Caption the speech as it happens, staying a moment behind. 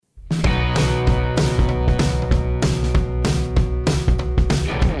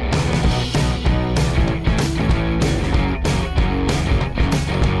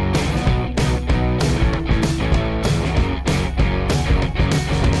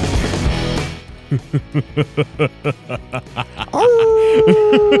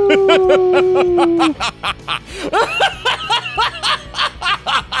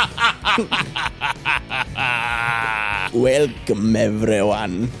Welcome,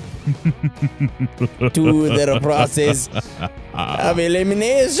 everyone, to the process of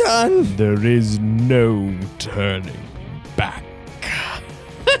elimination. There is no turning back.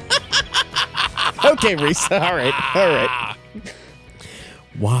 Okay, Reese. All right.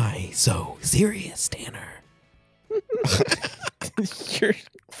 Why so serious, Tanner? You're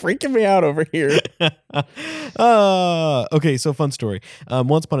freaking me out over here. Okay, so fun story.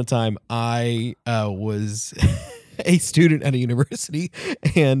 Once upon a time, I was a student at a university,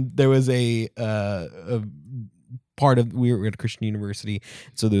 and there was a part of, we were at a Christian university,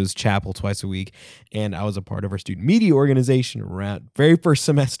 so there was chapel twice a week, and I was a part of our student media organization around very first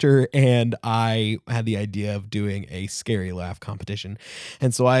semester, and I had the idea of doing a scary laugh competition,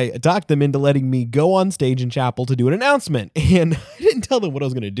 and so I talked them into letting me go on stage in chapel to do an announcement, and I didn't tell them what I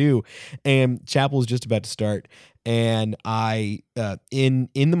was going to do, and chapel was just about to start, and I in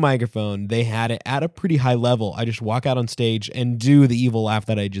the microphone, they had it at a pretty high level. I just walk out on stage and do the evil laugh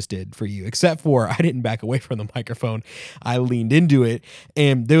that I just did for you, except for I didn't back away from the microphone. I leaned into it,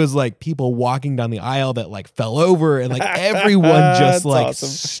 and there was like people walking down the aisle that like fell over, and like everyone just like awesome.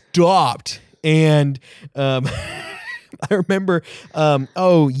 stopped. And I remember,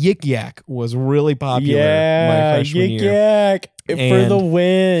 Yik Yak was really popular my freshman Yik year. Yak for And, the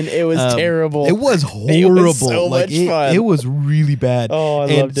win. It was terrible. It was horrible. It was so much fun. It was really bad. Oh,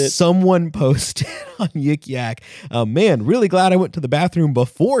 I loved it. Someone posted on Yik Yak, man, really glad I went to the bathroom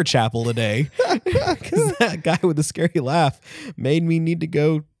before chapel today, because that guy with the scary laugh made me need to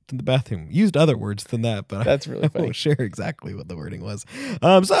go to the bathroom. Used other words than that, but That's really I funny. won't share exactly what the wording was.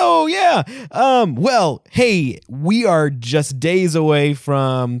 Well, hey, we are just days away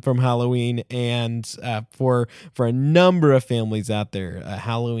from Halloween, and for a number of families out there,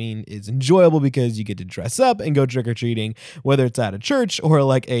 Halloween is enjoyable because you get to dress up and go trick-or-treating, whether it's at a church or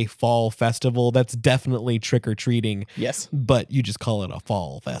like a fall festival. That's definitely trick-or-treating. Yes. But you just call it a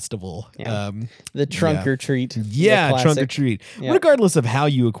fall festival. Yeah. The trunk or treat. Yeah, the trunk or classic. treat. Yeah. Regardless of how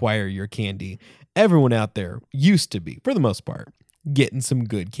you acquire your candy, everyone out there used to be, for the most part, getting some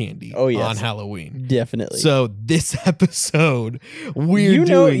good candy on Halloween. Definitely. So this episode, we're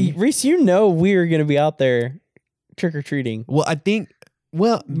doing... Reese, we're going to be out there trick-or-treating. Well, I think...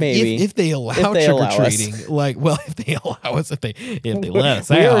 Well, maybe if they allow they allow trick-or-treating, us. if they allow us, if they let us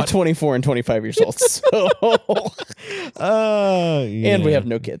we out. are 24 and 25 years old, so and we have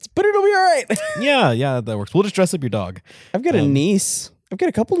no kids, but it'll be all right. Yeah, that works. We'll just dress up your dog. I've got a niece. I've got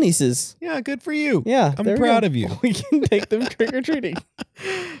a couple nieces. Yeah, good for you. Yeah, I'm there we proud go. of you. We can take them trick-or-treating.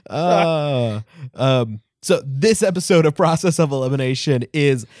 So this episode of Process of Elimination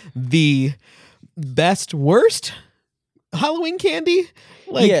is the best worst Halloween candy.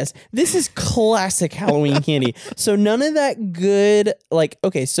 Yes, this is classic Halloween candy. So none of that good,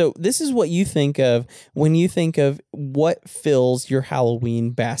 so this is what you think of when you think of what fills your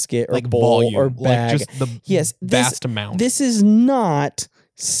Halloween basket or Like bowl volume, or bag. like just the vast amount. This is not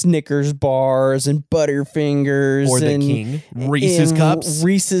Snickers bars and Butterfingers Or the and King. Reese's Cups.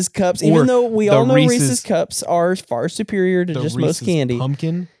 Reese's Cups. Or Even though we the all know Reese's- Reese's Cups are far superior to The just Reese's most candy.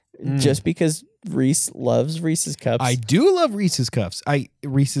 Pumpkin. Just because Reese loves Reese's Cups. I do love Reese's Cups.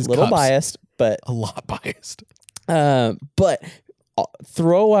 Reese's Little Cups. biased, but A lot biased. but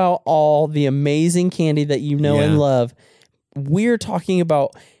throw out all the amazing candy that you know and Yeah. love. We're talking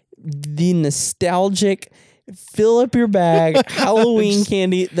about the nostalgic, fill up your bag Halloween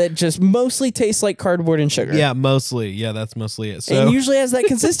candy that just mostly tastes like cardboard and sugar. Yeah, mostly. Yeah, that's mostly it. So And usually has that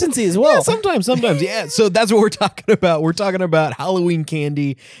consistency as well. yeah, sometimes. Yeah. So that's what we're talking about. We're talking about Halloween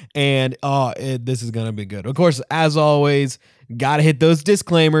candy, and this is gonna be good. Of course, as always, gotta hit those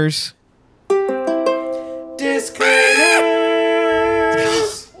disclaimers.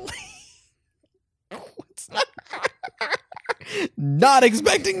 Not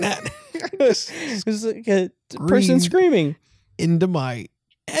expecting that. It's like a person screaming. Into my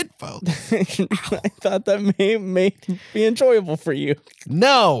headphones. I thought that may be enjoyable for you.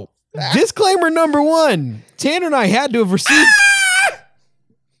 No. Disclaimer number 1. Tanner and I had to have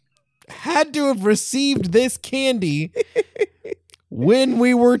received this candy when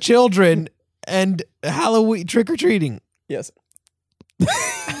we were children and Halloween trick-or-treating. Yes.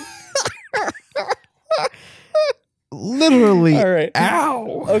 Literally. All right.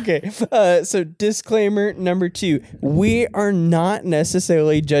 Ow. Okay. So disclaimer number 2. We are not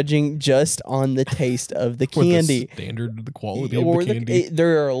necessarily judging just on the taste of the Or the candy. standard, the quality of Or the candy.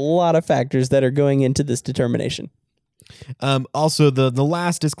 there are a lot of factors that are going into this determination. Also, the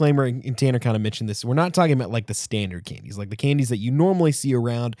last disclaimer, and Tanner kind of mentioned this, we're not talking about like the standard candies, like the candies that you normally see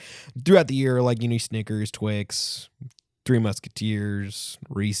around throughout the year, like, Snickers, Twix, Three Musketeers,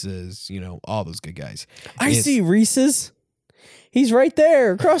 Reese's, all those good guys. I see Reese's. He's right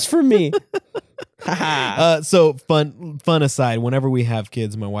there across from me. So fun aside, whenever we have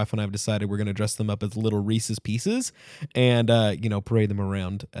kids, my wife and I have decided we're going to dress them up as little Reese's Pieces and, parade them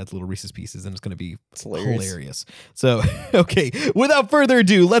around as little Reese's Pieces. And it's going to be hilarious. So, okay, without further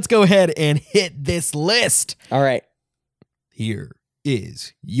ado, let's go ahead and hit this list. All right. Here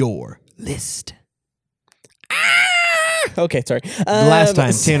is your list. Okay, sorry. Last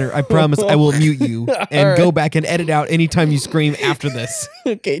time, Tanner, I promise I will mute you and go back and edit out anytime you scream after this.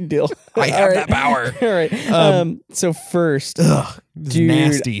 Okay, deal. I have that power. All right. So first, dude,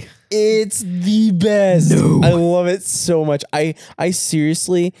 nasty. It's the best. No. I love it so much. I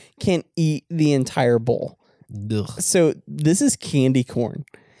seriously can't eat the entire bowl. Ugh. So this is candy corn,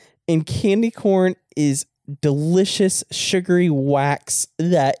 and candy corn is delicious sugary wax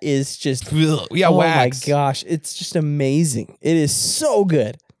that is just wax. My gosh, it's just amazing. It is so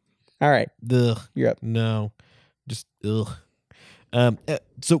good. All right, ugh. You're up. No, just ugh.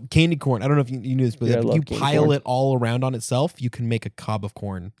 So candy corn, I don't know if you knew this, but Yeah, if you pile it all around on itself, you can make a cob of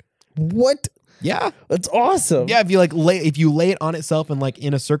corn. What? Yeah, that's awesome. Yeah, if you lay it on itself and like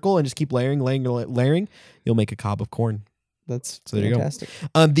in a circle and just keep layering, you'll make a cob of corn. That's so there fantastic. You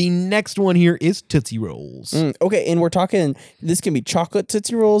go. The next one here is Tootsie Rolls. Okay, and we're talking. This can be chocolate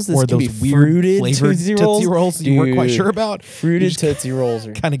Tootsie Rolls. This or can those be weird fruited flavored Tootsie Rolls. Dude, you weren't quite sure about. Fruited Tootsie Rolls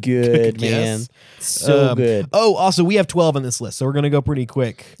are kind of good, man. So good. Oh, also we have 12 on this list, so we're gonna go pretty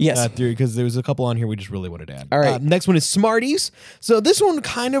quick. Yes, through because there was a couple on here we just really wanted to add. All right. Next one is Smarties. So this one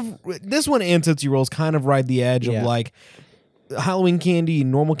and Tootsie Rolls kind of ride the edge of like Halloween candy,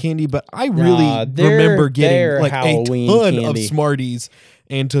 normal candy, but I really remember getting like Halloween a ton candy. Of Smarties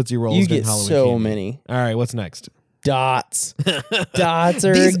and Tootsie Rolls. You get Halloween so candy. many. All right, what's next? Dots. Dots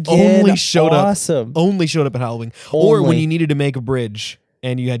are These again only showed awesome. up. Only showed up at Halloween, or when you needed to make a bridge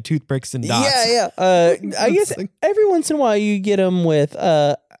and you had toothpicks and dots. Yeah. I guess every once in a while you get them with.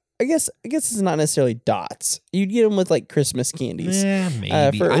 I guess it's not necessarily dots. You'd get them with like Christmas candies. Yeah,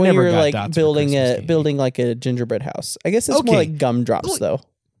 maybe. For when you were like building like a gingerbread house. I guess it's more like gumdrops though.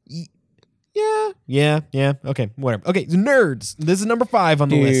 Yeah. Okay, whatever. Okay, nerds. This is number 5 on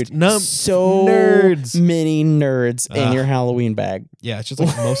the list. So nerds. Many nerds in your Halloween bag. Yeah, it's just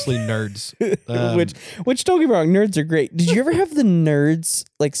like mostly nerds. Which don't get me wrong, nerds are great. Did you ever have the nerds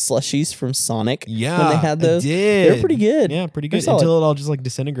like slushies from Sonic? Yeah, when they had those, I did. They're pretty good. Yeah, pretty good until it all just like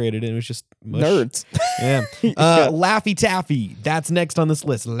disintegrated and it was just mush. Nerds. Yeah. Laffy Taffy. That's next on this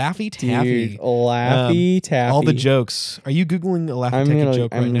list. Laffy Taffy. Dude, Laffy Taffy. All the jokes. Are you googling a Laffy Taffy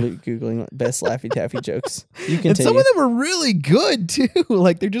joke right now? I'm googling best Laffy Taffy jokes. You continue. And some of them are really good too.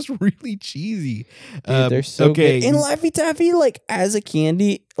 Like they're just really cheesy. Dude, they're so good. And Laffy Taffy, like as a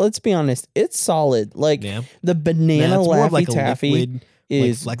candy, let's be honest, it's solid. Like the banana Laffy Taffy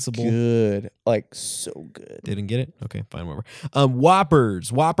is flexible, good, like so good. Didn't get it? Okay, fine, whatever.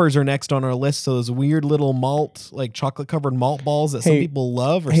 Whoppers. Whoppers are next on our list. So those weird little malt, like chocolate covered malt balls that some people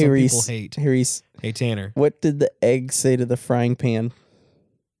love or some people hate. Hey Reese. Hey Tanner. What did the egg say to the frying pan?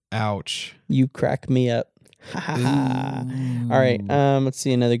 Ouch. You crack me up. All right. Let's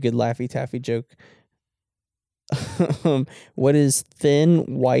see another good Laffy Taffy joke. What is thin,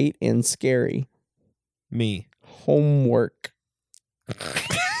 white, and scary? Me. Homework.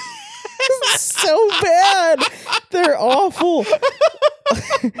 So bad. They're awful.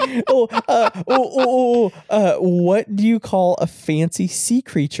 What do you call a fancy sea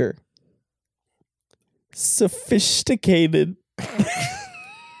creature? Sophisticated.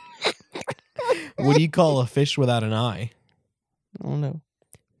 What do you call a fish without an eye? I don't know.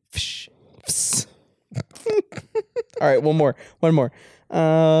 Fish. All right, one more.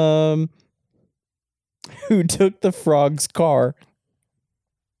 Who took the frog's car?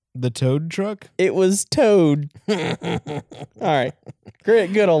 The Toad truck? It was Toad. All right.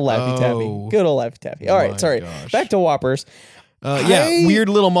 Great. Good old Laffy Taffy. Good old Laffy Taffy. All right. Sorry. Gosh. Back to Whoppers. Weird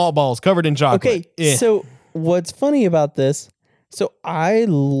little malt balls covered in chocolate. Okay. So what's funny about this? So I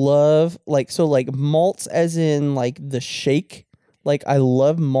love like malts as in like the shake. Like I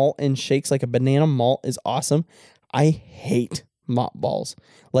love malt in shakes. Like a banana malt is awesome. I hate malt balls.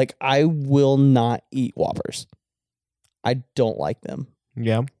 Like I will not eat Whoppers. I don't like them.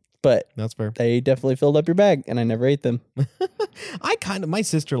 Yeah. But that's fair. They definitely filled up your bag and I never ate them. My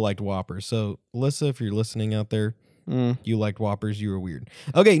sister liked Whoppers. So Alyssa, if you're listening out there, you liked Whoppers, you were weird.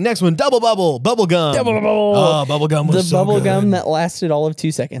 Okay, next one, Double Bubble, Bubble Gum. Double Bubble. Oh, Bubble Gum was the so bubble good. gum that lasted all of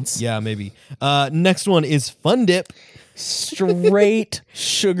 2 seconds. Yeah, maybe. Next one is Fun Dip. Straight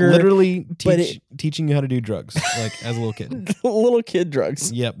sugar. Literally but teaching you how to do drugs, like as a little kid. Little kid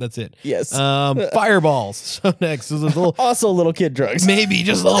drugs. Yep, that's it. Yes. Fireballs. So next is a little, Also little kid drugs. maybe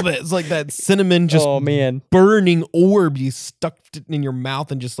just a little bit. It's like that cinnamon just Oh man. burning orb you stuck it in your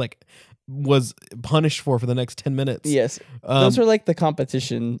mouth and just like was punished for the next 10 minutes. Yes. Those are like the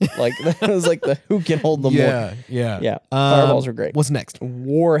competition. Like that was like the who can hold them more. Yeah. Yeah. Fireballs are great. What's next?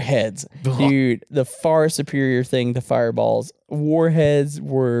 Warheads. Dude, the far superior thing to fireballs. Warheads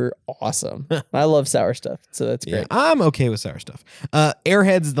were awesome. I love sour stuff, so that's Yeah, great. I'm okay with sour stuff.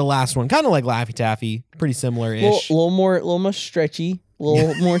 Airheads is the last one, kind of like Laffy Taffy, pretty similar ish. A little more stretchy, a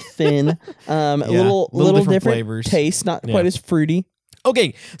little more thin, a little different different flavors. taste, not quite as fruity.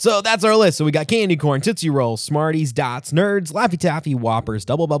 Okay, so that's our list. So we got candy corn, Tootsie Rolls, Smarties, Dots, Nerds, Laffy Taffy, Whoppers,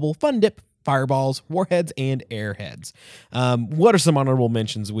 Double Bubble, Fun Dip, Fireballs, Warheads, and Airheads. What are some honorable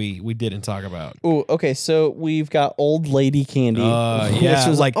mentions we didn't talk about? Oh, okay. So we've got old lady candy, which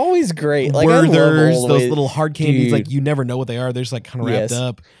was like always great. Like I love Werther's, old those lady- little hard candies, Dude. like you never know what they are. They're just like kind of wrapped Yes.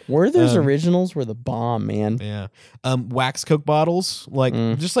 up. Werther's originals were the bomb, man. Yeah. Wax Coke bottles, like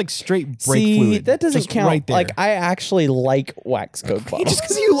just like straight break See, fluid. that doesn't just count. Right there. Like I actually like wax Coke bottles. just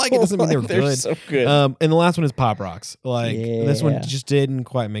because you like it doesn't mean they're Like, good. so good. And the last one is Pop Rocks. Like this one Yeah. just didn't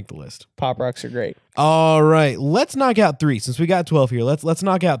quite make the list. Pop Rocks are great. All right, let's knock out 3 since we got 12 here. Let's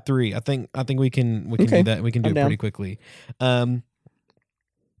knock out 3. I think we can Okay. do that. We can do I'm it down. pretty quickly.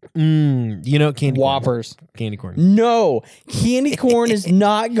 Candy Whoppers. corn. Candy corn. No, candy corn is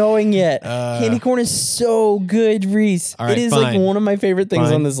not going yet. Candy corn is so good, Reese. all right, it is like fine. one of my favorite things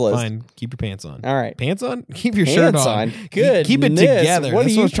Fine, on this list. Fine, keep your pants on. All right. Pants on? Keep your shirt Pants on. on. Good. Keep it together. What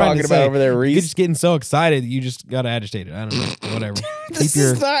That's are you I was trying to talking about say. over there, You're Reese? just getting so excited that you just got agitated. I don't know. Whatever. This keep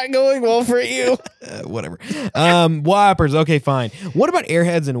your is not going well for you. whatever. Whoppers. Okay, fine. What about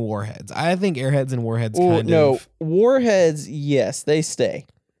Airheads and Warheads? I think Airheads and Warheads kind no, of. Warheads, yes, they stay.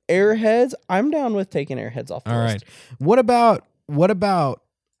 Airheads, I'm down with taking Airheads off the All list. right. What about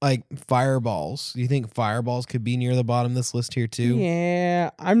like Fireballs? Do you think Fireballs could be near the bottom of this list here too? Yeah,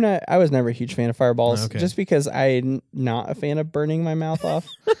 I was never a huge fan of fireballs, Okay. just because I'm not a fan of burning my mouth off.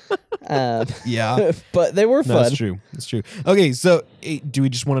 Yeah. But they were No, fun. that's true. That's true. Okay, so do we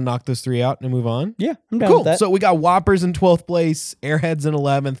just want to knock those 3 out and move on? Yeah, I'm down Cool. with that. So we got Whoppers in 12th place, Airheads in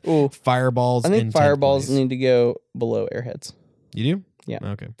 11th, Ooh, Fireballs I in think 10th fireballs place. need to go below Airheads. You do? Yeah.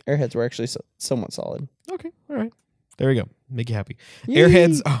 Okay. Airheads were actually somewhat solid. Okay. All right. There we go. Make you happy. Yay.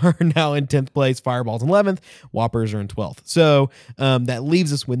 Airheads are now in 10th place. Fireballs in 11th. Whoppers are in 12th. So that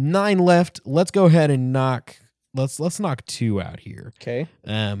leaves us with 9 left. Let's go ahead and knock. Let's knock 2 out here. Okay.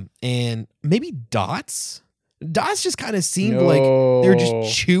 And maybe Dots. Dots just kind of seemed like they're just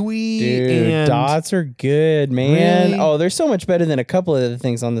chewy. Dude, and dots are good, man. Really? Oh, they're so much better than a couple of the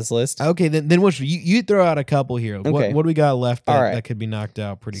things on this list. Okay, then what? You throw out a couple here. Okay. What do we got left that, All right. that could be knocked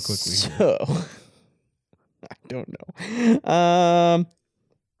out pretty quickly? Here? So, I don't know.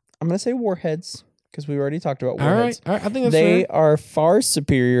 I'm gonna say Warheads because we already talked about Warheads. All right. I think that's They fair. are far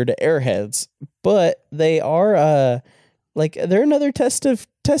superior to Airheads, but they are like they're another test of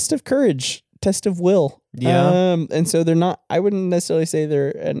courage, test of will. Yeah. And so they're not. I wouldn't necessarily say they're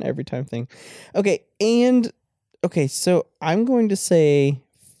an every time thing. Okay, so I'm going to say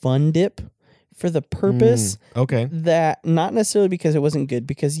Fun Dip for the purpose Okay. that not necessarily because it wasn't good,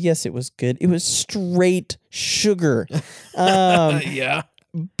 because yes, it was good. It was straight sugar. Yeah.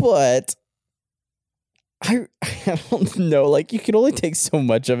 But I don't know. Like you can only take so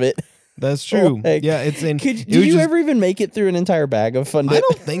much of it. That's true. Like, yeah, it's in. Did you ever even make it through an entire bag of Fun Dip? I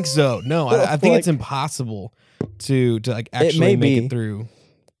don't think so. No, I think it's Like- impossible to like actually may make be. it through.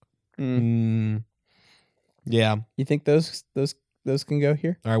 Mm. Yeah. You think those can go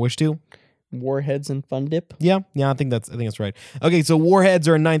here? All right. Which 2? Warheads and Fun Dip. Yeah. I think that's right. Okay. So Warheads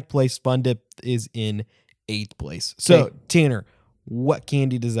are in 9th place. Fun Dip is in 8th place. So Okay. Tanner, what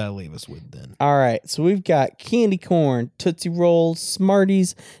candy does that leave us with then? All right, so we've got candy corn, Tootsie Rolls,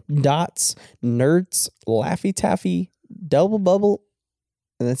 Smarties, Dots, Nerds, Laffy Taffy, Double Bubble,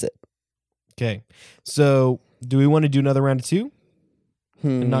 and that's it. Okay. So do we want to do another round of 2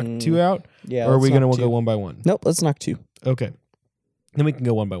 and knock 2 out? Yeah. Or are we going going to to go one by one? Nope, let's knock 2. Okay. Then we can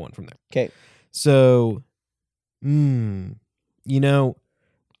go one by one from there. Okay. So,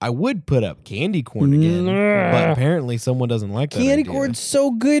 I would put up candy corn again, but apparently someone doesn't like that Candy idea. corn's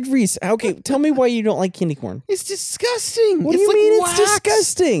so good, Reese. Okay, tell me why you don't like candy corn. It's disgusting. What do it's you like mean wax. it's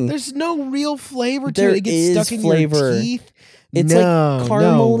disgusting? There's no real flavor to There it. It gets is stuck in flavor. your teeth. It's No, like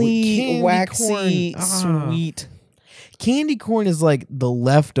caramely, candy waxy, corn. sweet. Candy corn is like the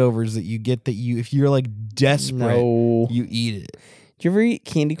leftovers that you get if you're like desperate, No. you eat it. Do you ever eat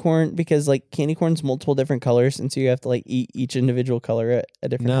candy corn? Because like candy corn's multiple different colors, and so you have to like eat each individual color at a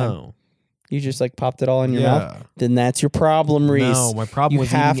different time. No. You just like popped it all in your mouth. Then that's your problem, Reese. No, my problem You was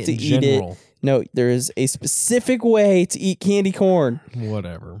have eating to it in eat it. general. No, there is a specific way to eat candy corn.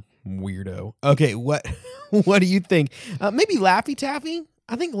 Whatever. Weirdo. Okay, what do you think? Maybe Laffy Taffy?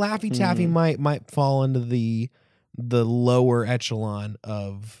 I think Laffy Taffy might fall into the lower echelon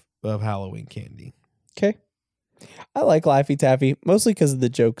of Halloween candy. Okay. I like Laffy Taffy, mostly because of the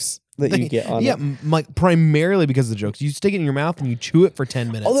jokes that you get on it. Like primarily because of the jokes. You stick it in your mouth and you chew it for 10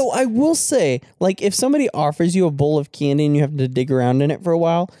 minutes. Although I will say, like, if somebody offers you a bowl of candy and you have to dig around in it for a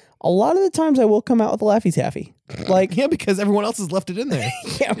while, a lot of the times I will come out with a Laffy Taffy. Like, yeah, because everyone else has left it in there.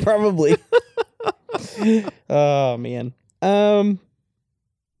 yeah, probably. Oh man.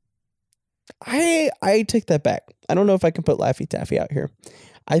 I take that back. I don't know if I can put Laffy Taffy out here.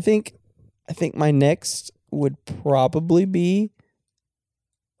 I think my next would probably be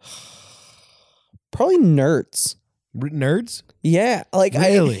Nerds. Nerds? Yeah, like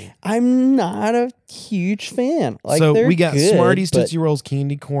Really? I'm not a huge fan. Like, so they're we got good, Smarties, but- Tootsie Rolls,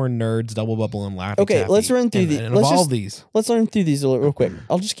 Candy Corn, Nerds, Double Bubble, and Laffy Okay, Taffy. let's run through and, these. and Let's of all just- these. Let's learn through these real quick.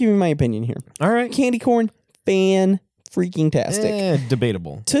 I'll just give you my opinion here. All right. Candy corn, fan-freaking-tastic.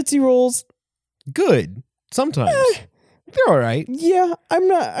 Debatable. Tootsie Rolls, Good. Sometimes. They're all right. yeah, they're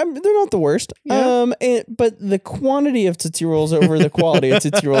not the worst. Yeah. But the quantity of Tootsie Rolls over the quality of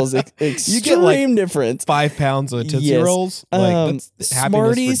Tootsie Rolls is extreme difference. 5 pounds of Tootsie Yes. Rolls. Like, that's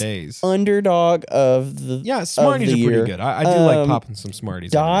happiness Smarties, for days. Underdog of the Yeah, Smarties of are the pretty year. good. I do like popping some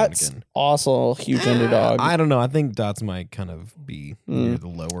Smarties. every now and Dots, again. also a huge underdog. I don't know. I think Dots might kind of be near the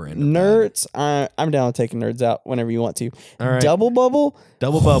lower end. Of Nerds, I'm down with taking Nerds out whenever you want to. All right. Double Bubble,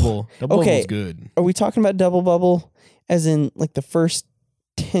 Double Bubble. Double Okay. Bubble's good. are we talking about Double Bubble as in like the first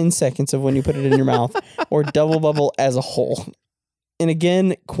 10 seconds of when you put it in your mouth, or Double Bubble as a whole? And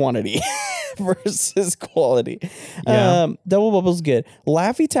again, quantity versus quality. Yeah. Double Bubble's good.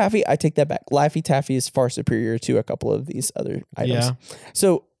 Laffy Taffy, I take that back. Laffy Taffy is far superior to a couple of these other items. Yeah.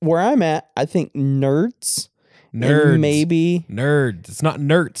 So where I'm at, I think Nerds. and Nerds. Maybe Nerds. It's not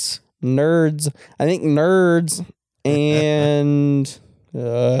Nerds. Nerds. I think Nerds and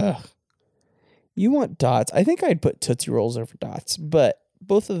you want Dots. I think I'd put Tootsie Rolls over Dots, but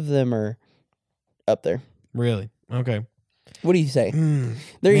both of them are up there. Really? Okay. What do you say?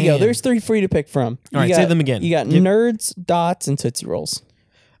 There you go. man. There's 3 for you to pick from. All right, say them again. You got Give- Nerds, Dots, and Tootsie Rolls.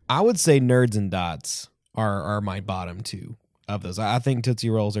 I would say Nerds and Dots are my bottom 2 of those. I think Tootsie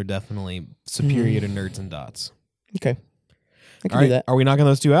Rolls are definitely superior to Nerds and Dots. Okay. I can All do right. that. Are we knocking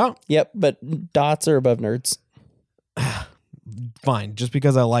those 2 out? Yep, but Dots are above Nerds. Fine. Just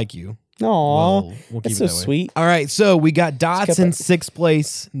because I like you. Aw, We'll keep that's it so that way. sweet. All right, so we got Dots cut in that. 6th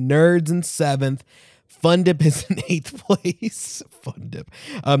place, Nerds in 7th, Fun Dip is in 8th place. Fun Dip.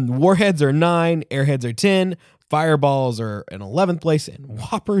 Warheads are 9, Airheads are 10, Fireballs are in 11th place, and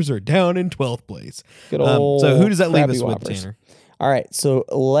Whoppers are down in 12th place. Good old So who does that leave Krabby us with, Whoppers. Tanner? All right, so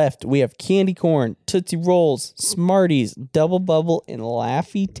left we have Candy Corn, Tootsie Rolls, Smarties, Double Bubble, and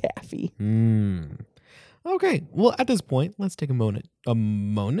Laffy Taffy. Okay, well, at this point, let's take a moment A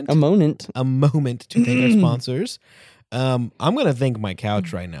moment. to thank our sponsors. I'm gonna thank my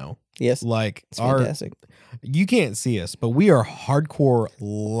couch right now. Yes, Like it's fantastic. you can't see us, but we are hardcore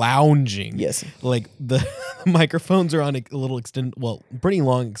lounging. Yes. Like the microphones are on a little pretty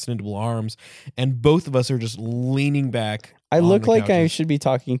long extendable arms, and both of us are just leaning back. I on look the like I couches. should be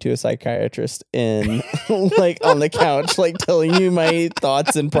talking to a psychiatrist in like on the couch, like telling you my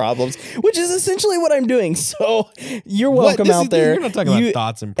thoughts and problems, which is essentially what I'm doing. So you're What? welcome This out is- there. You're not talking about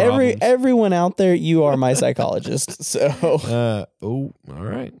thoughts and problems. Everyone out there, you are my psychologist. So All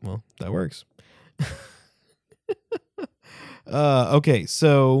right. Well, that works. Okay,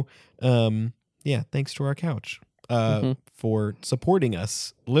 so yeah, thanks to our couch for supporting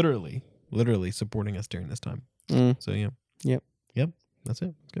us, literally supporting us during this time. So yeah. Yep. That's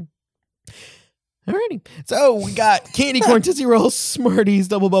it. That's good. Alrighty. So we got Candy Corn, Tootsie Rolls, Smarties,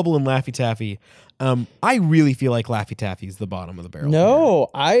 Double Bubble, and Laffy Taffy. I really feel like Laffy Taffy is the bottom of the barrel. no,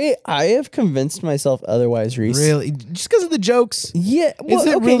 I have convinced myself otherwise, Reese. Really? Just because of the jokes? Yeah. Well,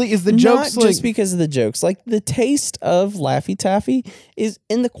 it okay, really- is the jokes, not just like- because of the jokes? Like the taste of Laffy Taffy is,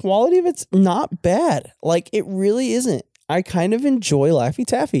 and the quality of it's not bad. Like it really isn't. I kind of enjoy Laffy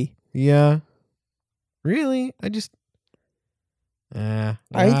Taffy. Yeah. Really? I just I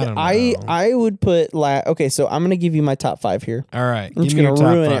don't know. I would put okay, so I'm gonna give you my top 5 here. All right. I'm just gonna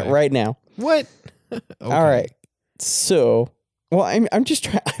ruin it right now. What? All Okay. right. So, well, I'm just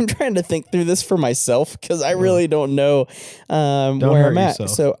trying. I'm trying to think through this for myself because I really don't know where hurt I'm at. yourself.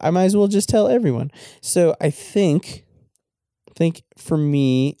 So I might as well just tell everyone. So I think think for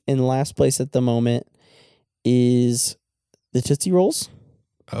me, in last place at the moment is the Tootsie Rolls,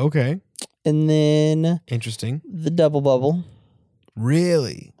 Okay. and then Interesting. the Double Bubble.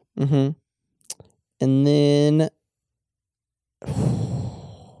 Really? Mm-hmm. And then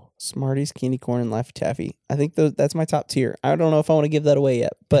Smarties, candy corn, and Laffy Taffy. I think that's my top tier. I don't know if I want to give that away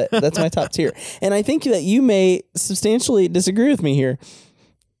yet, but that's my top tier. And I think that you may substantially disagree with me here.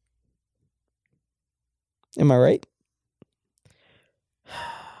 Am I right?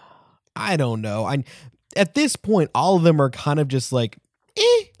 I don't know. At this point, all of them are kind of just like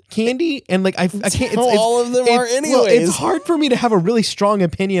candy, and like I can't. All of them are well, anyways. it's hard for me to have a really strong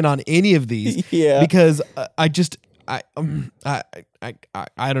opinion on any of these. Yeah. Because I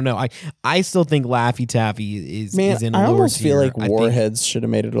don't know. I still think Laffy Taffy is Man, is in I lower almost feel tier. like Warheads should have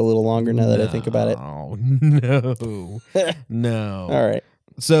made it a little longer now that I think about it. No. All right.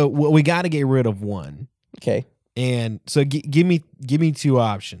 So we got to get rid of one, Okay. and so give me two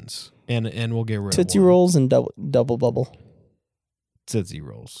options, and we'll get rid Tootsie of one. Rolls and Double Bubble. Tootsie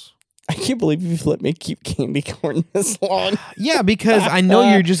Rolls. I can't believe you've let me keep candy corn this long. Yeah, because I know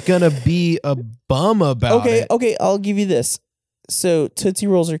you're just gonna be a bum about it. Okay, I'll give you this. So Tootsie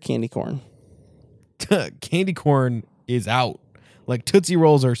Rolls or candy corn? Candy corn is out. Like Tootsie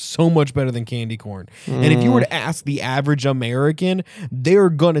Rolls are so much better than candy corn. And if you were to ask the average American, they're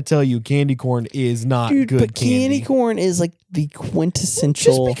gonna tell you candy corn is not Dude, good but candy corn is like the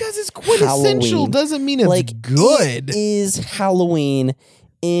quintessential. Just because it's quintessential Halloween. doesn't mean it's like good. It is Halloween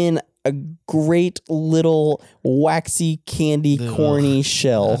in a great little waxy candy corny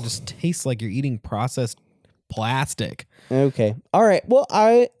shell. It just tastes like you're eating processed plastic. Okay. All right. Well,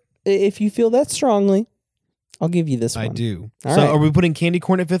 if you feel that strongly, I'll give you this one. I do. All so right. are we putting candy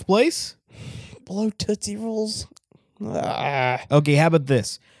corn at 5th place? Below Tootsie Rolls. Ah. Okay, how about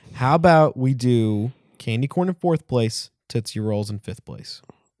this? How about we do candy corn in 4th place, Tootsie Rolls in 5th place?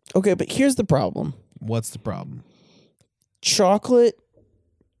 Okay, but here's the problem. What's the problem? Chocolate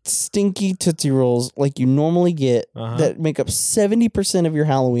stinky Tootsie Rolls like you normally get that make up 70% of your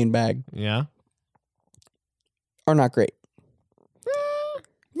Halloween bag Yeah. are not great.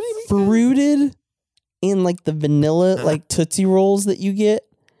 Maybe. Fruited and like the vanilla like Tootsie Rolls that you get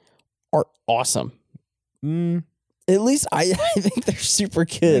are awesome. At least I think they're super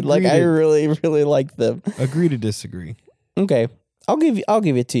good. Like I really, really like them. Agree to disagree. Okay. I'll give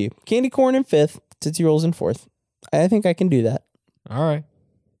it to you. Candy corn in 5th, Tootsie Rolls in 4th. I think I can do that. All right.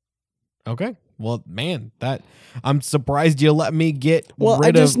 Okay. Well, man, I'm surprised you let me get Well,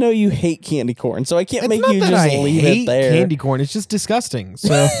 rid I just of. know you hate candy corn, so I can't It's make not you that just I leave hate it there. candy corn. It's just disgusting.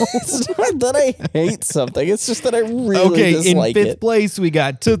 So It's not that I hate something. It's just that I really okay, in dislike 5th it. place we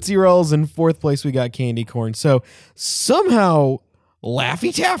got Tootsie Rolls, in 4th place we got candy corn. So somehow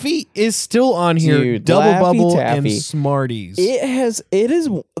Laffy Taffy is still on here. Dude, Double Laffy Bubble Taffy. and Smarties. It is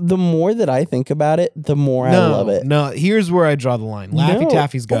the more that I think about it, the more I love it. No, here's where I draw the line. Laffy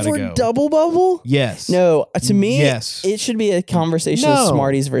Taffy's got to over go. Double Bubble? Yes. No, to me, Yes. it should be a conversation of No.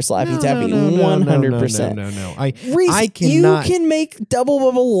 Smarties versus Laffy Taffy. No, 100%. No. Reese, I cannot. you can make Double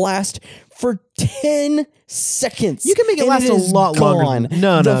Bubble last for 10 seconds. You can make it and last a is lot longer gone. than-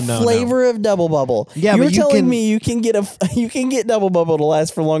 No. The flavor of Double Bubble. Yeah, You're but you telling can- me you can get Double Bubble to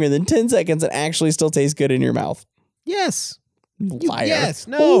last for longer than 10 seconds and actually still taste good in your mouth. Yes. Liar. Yes.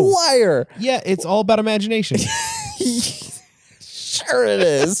 No. Liar. Yeah, it's all about imagination. Sure it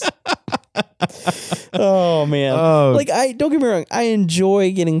is. Oh man. Oh. Like don't get me wrong, I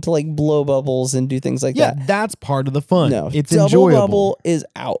enjoy getting to like blow bubbles and do things like Yeah, that. that's part of the fun. No, It's Double enjoyable. Bubble is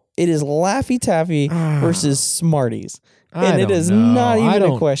out. It is Laffy Taffy versus Smarties. I And it don't is know. not I even a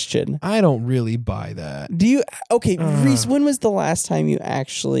don't- question. I don't really buy that. Do you Reese, when was the last time you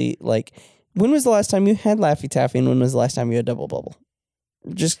actually when was the last time you had Laffy Taffy and when was the last time you had Double Bubble?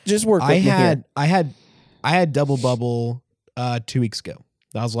 Just work with me here. I had Double Bubble 2 weeks ago.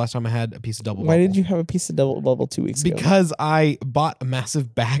 That was the last time I had a piece of Double Why Bubble. did you have a piece of Double Bubble 2 weeks ago? Because I bought a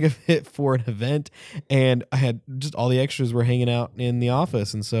massive bag of it for an event, and I had just all the extras were hanging out in the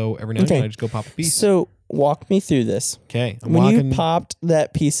office, and so every now and then I just go pop a piece. So walk me through this. Okay, When you popped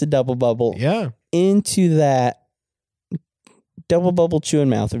that piece of Double Bubble yeah, into that Double Bubble chewing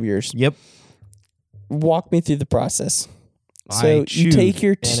mouth of yours, yep. walk me through the process. I So you chewed, take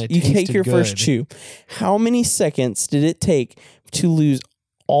your and it you take tasted your first good. chew. How many seconds did it take to lose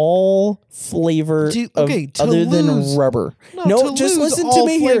all flavor To other than lose- rubber? No, to just lose listen all to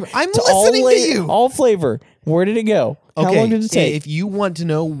me flavor. here. I'm To listening to you. All flavor. Where did it go? How Okay, long did it take? If you want to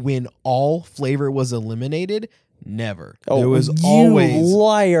know when all flavor was eliminated, Never. Oh, there was you always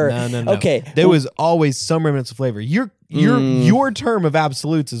liar. No. Okay. There was always some remnants of flavor. Your term of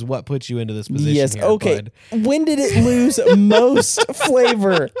absolutes is what puts you into this position. Yes. Here, Okay. bud. When did it lose most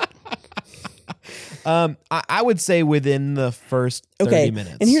flavor? I would say within the first 30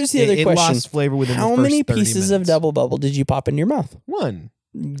 minutes. And here's the other It question. lost flavor within How the first many 30 pieces of minutes. Double Bubble did you pop in your mouth? One.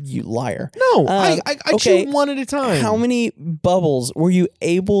 You liar. No, I okay. chew one at a time. How many bubbles were you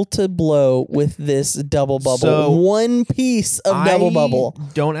able to blow with this Double Bubble? So, one piece of Double Bubble. I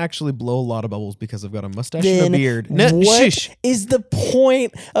don't actually blow a lot of bubbles because I've got a mustache Then and a beard. what Shush. is the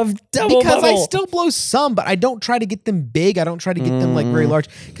point of Double Because Bubble? I still blow some, but I don't try to get them big. I don't try to get them like very large.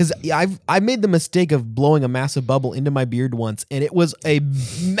 Because I made the mistake of blowing a massive bubble into my beard once, and it was a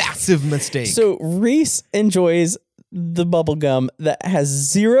massive mistake. So Reese enjoys the bubble gum that has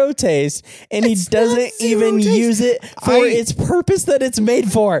zero taste, and he It's doesn't not zero even taste. use it for its purpose that it's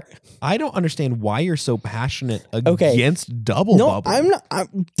made for. I don't understand why you're so passionate Okay. against Double No, Bubble. I'm not.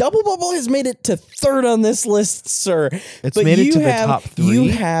 Double Bubble has made it to third on this list, sir. It's But made it you to the have, top 3? You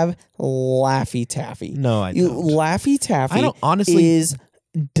have Laffy Taffy. No, I You, don't. Laffy Taffy I don't honestly- is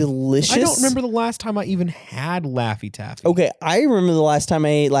delicious. I don't remember the last time I even had Laffy Taffy. Okay, I remember the last time I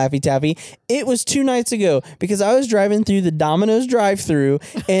ate Laffy Taffy. It was 2 nights ago because I was driving through the Domino's drive-thru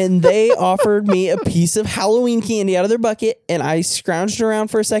and they offered me a piece of Halloween candy out of their bucket, and I scrounged around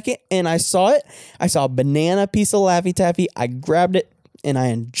for a second and I saw it. I saw a banana piece of Laffy Taffy. I grabbed it and I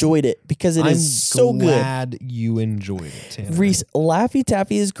enjoyed it because it I'm is so good. glad you enjoyed it, Tanner. Reese, Laffy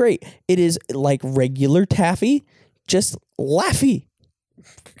Taffy is great. It is like regular taffy, just Laffy.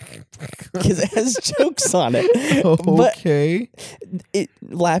 Because it has jokes on it. But Okay.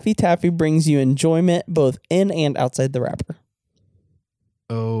 Laffy Taffy brings you enjoyment both in and outside the wrapper.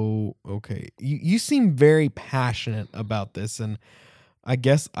 Oh, okay. You seem very passionate about this, and I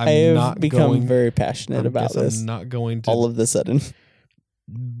guess I have not become going. very passionate I about guess this I'm not going to all of the sudden.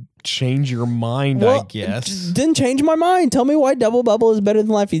 change your mind. I guess. Didn't change my mind. Tell me why Double Bubble is better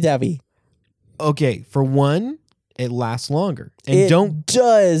than Laffy Taffy. Okay, for one, it lasts longer, and It don't.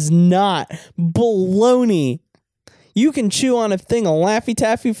 does not. Baloney. You can chew on a thing of Laffy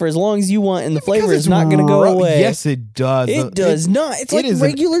Taffy for as long as you want, and the flavor is not going to go away. Yes, it does. It does not. It's like is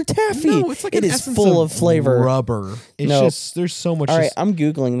regular taffy. No, it's like it an is essence full of flavor. Rubber. It's No. just there's so much. All right, just- I'm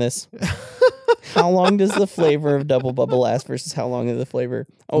Googling this. How long does the flavor of Double Bubble last versus how long is the flavor?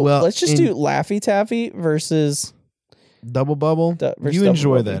 Oh, Well, let's just do Laffy Taffy versus... Double Bubble. versus You Double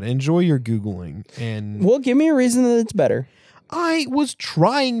enjoy Bubble. that. Enjoy your Googling. And Well, give me a reason that it's better. I was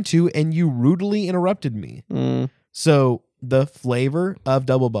trying to, and you rudely interrupted me. So the flavor of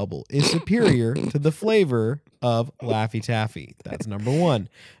Double Bubble is superior to the flavor of Laffy Taffy. That's number one.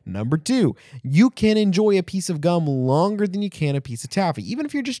 Number two, you can enjoy a piece of gum longer than you can a piece of taffy, even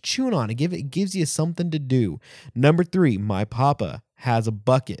if you're just chewing on it. It gives you something to do. Number three, my papa has a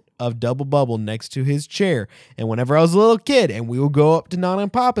bucket of Double Bubble next to his chair. And whenever I was a little kid and we would go up to Nana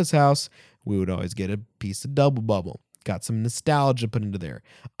and Papa's house, we would always get a piece of Double Bubble. Got some nostalgia put into there.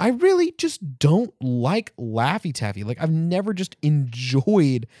 I really just don't like Laffy Taffy. Like, I've never just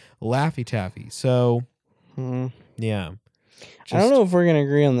enjoyed Laffy Taffy. So, yeah. I don't know if we're going to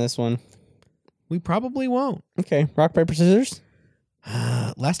agree on this one. We probably won't. Okay, rock, paper, scissors?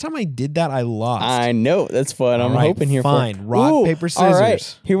 Last time I did that, I lost. I know. That's what I'm All right, hoping here fine. for. Rock, paper, All right,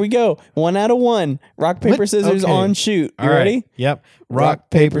 scissors. here we go. 1 out of 1. Rock, paper, What? scissors Okay. on shoot. You All right. ready? Yep. Rock,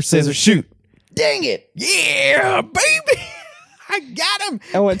 paper, scissors, shoot. Dang it. Yeah, baby. I got him.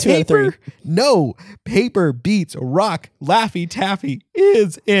 I went 2 out of 3. No, paper beats rock. Laffy Taffy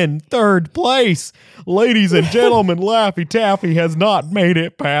is in third place. Ladies and gentlemen, Laffy Taffy has not made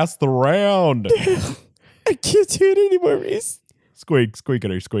it past the round. I can't do it anymore, Reese. Squeak,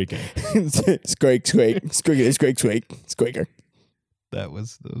 squeaker, squeaking. Squeak, squeak, squeak, squeak, squeak, squeaker. That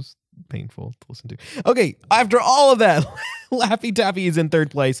was painful to listen to. Okay, after all of that, Laffy Taffy is in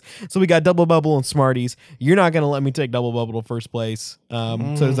third place. So we got Double Bubble and Smarties. You're not going to let me take Double Bubble to first place. So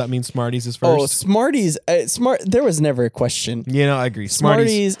does that mean Smarties is first? Oh, Smarties. There was never a question. You know, I agree.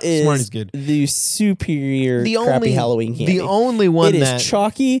 Smarties is good. the superior crappy Halloween candy. The only one it that is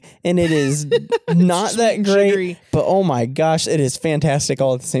chalky and it is not that great, sugary. but oh my gosh, it is fantastic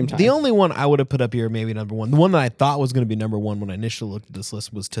all at the same time. the only one I would have put up here, maybe number one. The one that I thought was going to be number one when I initially looked at this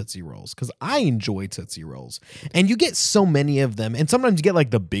list was Tootsie Rolls, because I enjoy Tootsie Rolls, and you get so many of them, and sometimes you get like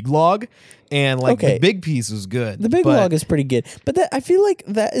the big log, and like Okay. the big piece is good. The big but log is pretty good, but I feel like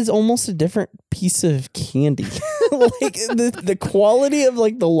that is almost a different piece of candy. Like the quality of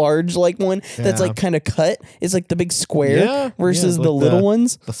like the large like one that's Yeah. like kind of cut is like the big square Yeah, versus yeah, the like little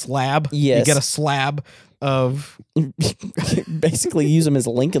ones. the slab. Yes. You get a slab of Basically, use them as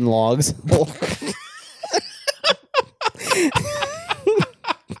Lincoln logs.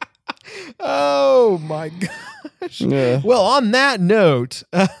 Oh my gosh. Yeah. Well, on that note,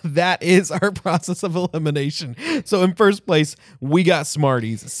 that is our process of elimination. So in first place, we got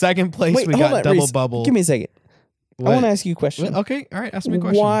Smarties. Second place, Wait, we hold got on, Double Reese, Bubble. Give me a second. I want to ask you a question. Okay, all right. Ask me a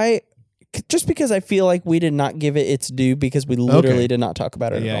question. Why? Just because I feel like we did not give it its due because we literally did not talk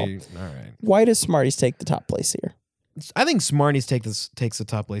about it at all. All right. Why does Smarties take the top place here? I think Smarties takes the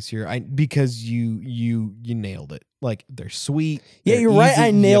top place here. Because you nailed it. Like they're sweet. Yeah, they're you're right. easy,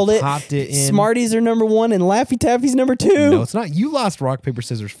 I nailed you it. Popped it in. Smarties are number 1 and Laffy Taffy's number 2. No, it's not. You lost rock paper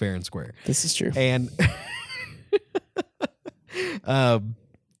scissors fair and square. This is true. And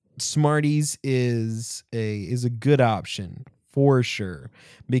Smarties is a good option for sure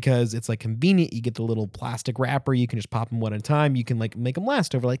because it's like convenient. You get the little plastic wrapper. You can just pop them one at a time. You can like make them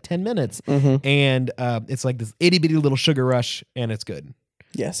last over like 10 minutes. Mm-hmm. And it's like this itty bitty little sugar rush, and it's good.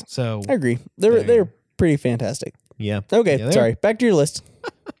 Yes, So I agree. They're pretty fantastic. yeah. Okay, Yeah, sorry. Back to your list.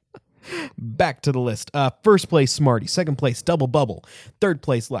 Back to the list. First place, Smarties. Second place, Double Bubble. Third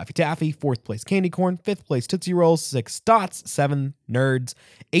place, Laffy Taffy. Fourth place, Candy Corn. Fifth place, Tootsie Rolls. 6, Dots. 7, Nerds.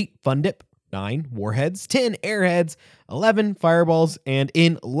 8, Fun Dip. 9, Warheads. 10, Airheads. 11, Fireballs. And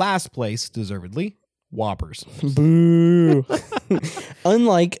in last place, deservedly, Whoppers. Boo.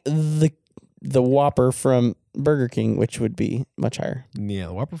 Unlike the Whopper from Burger King, which would be much higher. Yeah,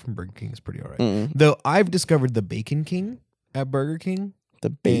 the Whopper from Burger King is pretty all right. Mm-mm. Though I've discovered the Bacon King at Burger King. The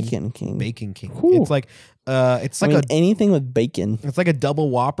Bacon King. Bacon King. Whew. It's like like anything with bacon. it's like a double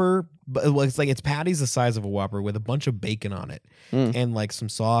Whopper, but it's patties the size of a Whopper with a bunch of bacon on it and like some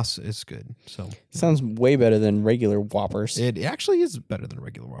sauce. It's good. So Sounds way better than regular Whoppers. it actually is better than a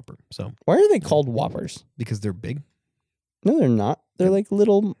regular Whopper. So Why are they called Whoppers? because they're big. No, they're not. They're like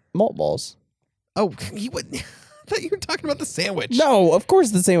little malt balls. Oh, you would. I thought you were talking about the sandwich. No, of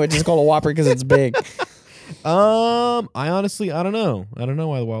course the sandwich is called a Whopper because it's big. I don't know. I don't know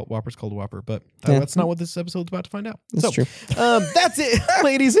why the Whopper's called a Whopper, but that's not what this episode's about to find out. That's true. That's it,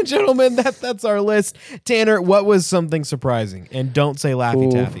 ladies and gentlemen. That's our list. Tanner, what was something surprising? And don't say Laffy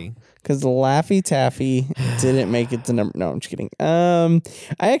Ooh. Taffy. Because the Laffy Taffy didn't make it to number. No, I'm just kidding. I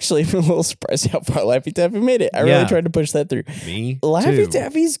actually am a little surprised how far Laffy Taffy made it. I really tried to push that through. Me Laffy too.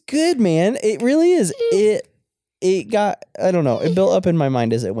 Taffy's good, man. It really is. It got. I don't know. It built up in my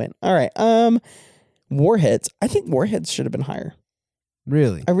mind as it went. All right. Warheads. I think Warheads should have been higher.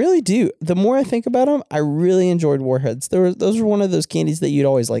 Really? I really do. The more I think about them, I really enjoyed Warheads. Those were one of those candies that you'd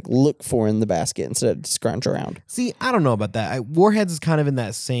always like look for in the basket instead of scrounge around. See, I don't know about that. Warheads is kind of in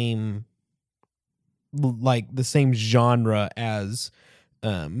that same, like the same genre as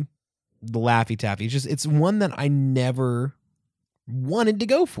the Laffy Taffy. It's one that I never wanted to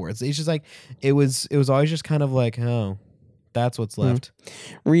go for. It's just like it was always just kind of like, oh, that's what's left.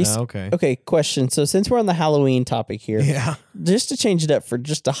 Reese, okay. Okay, question. So since we're on the Halloween topic here, Yeah. just to change it up for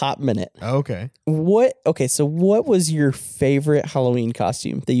just a hot minute, Okay. what was your favorite Halloween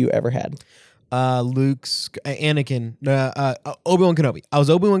costume that you ever had? Luke's Anakin, Obi-Wan Kenobi. I was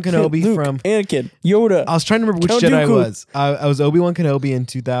Obi-Wan Kenobi Luke, from Anakin, Yoda, I was trying to remember which Count Jedi I Dooku. was. I was Obi-Wan Kenobi in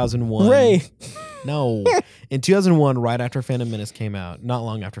 2001. Ray. No. In 2001, right after Phantom Menace came out, not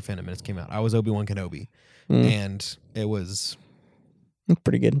long after Phantom Menace came out, I was Obi-Wan Kenobi. And it was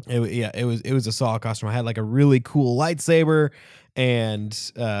Pretty good. it was a solid costume. I had like a really cool lightsaber, and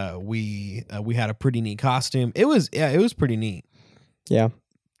we had a pretty neat costume. It was pretty neat. Yeah,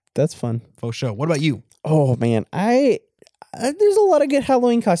 that's fun. For sure. What about you? Oh man, there's a lot of good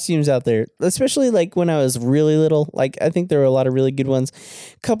Halloween costumes out there, especially like when I was really little. Like I think there were a lot of really good ones,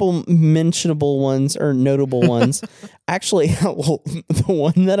 couple mentionable ones or notable ones. Actually, the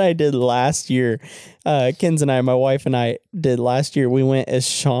one that I did last year, Ken's and I, my wife and I did last year. We went as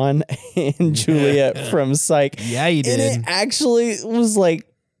Sean and Juliet from Psych. Yeah, you did. And it actually was like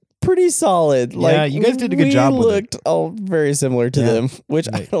pretty solid. Yeah, you guys did a good job with it. We looked all very similar to them, which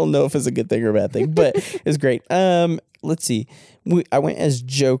I don't know if it's a good thing or a bad thing, but it's great. Let's see. I went as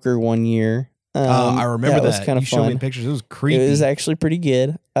Joker one year. I remember that. Was kind of you showed fun. me pictures. It was creepy. It was actually pretty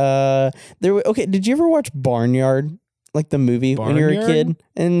good. Did you ever watch Barnyard? Like the movie when you were a Barnyard? kid?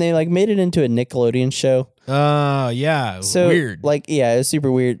 And they like made it into a Nickelodeon show. Yeah. It was weird. Like, yeah, it was super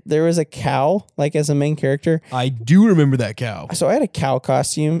weird. There was a cow, like as a main character. I do remember that cow. So I had a cow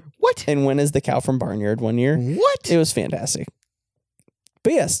costume. What? And went as the cow from Barnyard one year. What? It was fantastic.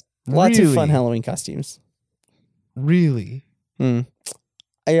 But yes, lots of fun Really? Halloween costumes. Really?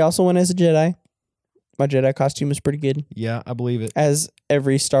 I also went as a Jedi. My Jedi costume was pretty good, Yeah, I believe it. as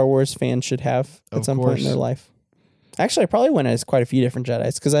every Star Wars fan should have at Of some point in their course. life. Actually, I probably went as quite a few different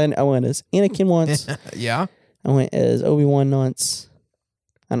Jedis because I went as Anakin once. Yeah. I went as Obi-Wan once.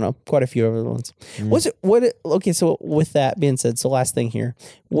 I don't know, quite a few other ones. Mm. Okay, so with that being said, so last thing here,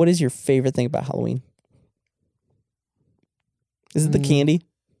 what is your favorite thing about Halloween? Is it the candy?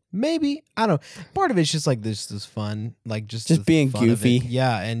 Maybe, I don't know. Part of it's just like this fun, like just the being fun of it. goofy.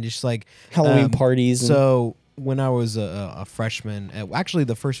 Yeah, and just like Halloween parties. So when I was a freshman, actually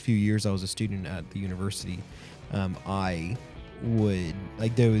the first few years I was a student at the university, I would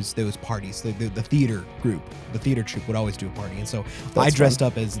like there was parties. The theater group, the theater troupe would always do a party, and so I dressed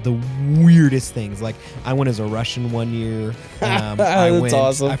up as the weirdest things. Like I went as a Russian one year. That's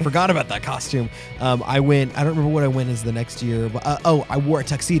awesome. I forgot about that costume. I don't remember what I went as the next year, but I wore a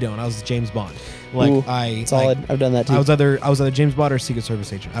tuxedo and I was James Bond. Like Ooh, solid. I've done that too. I was either James Bond or Secret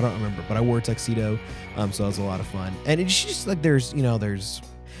Service agent. I don't remember, but I wore a tuxedo, so that was a lot of fun. And it's just like there's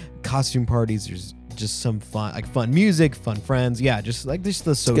costume parties. There's just some fun music, fun friends. Yeah, just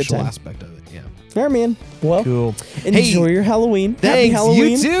the social aspect of it. Yeah. All right, man. Well, cool. Enjoy your Halloween. Thanks. Happy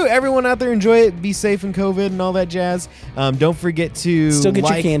Halloween. You too. Everyone out there, enjoy it. Be safe in COVID and all that jazz. Don't forget to still get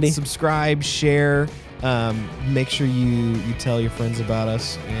your candy, subscribe, share. Make sure you tell your friends about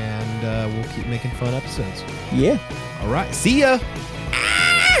us, and we'll keep making fun episodes. Yeah. All right. See ya.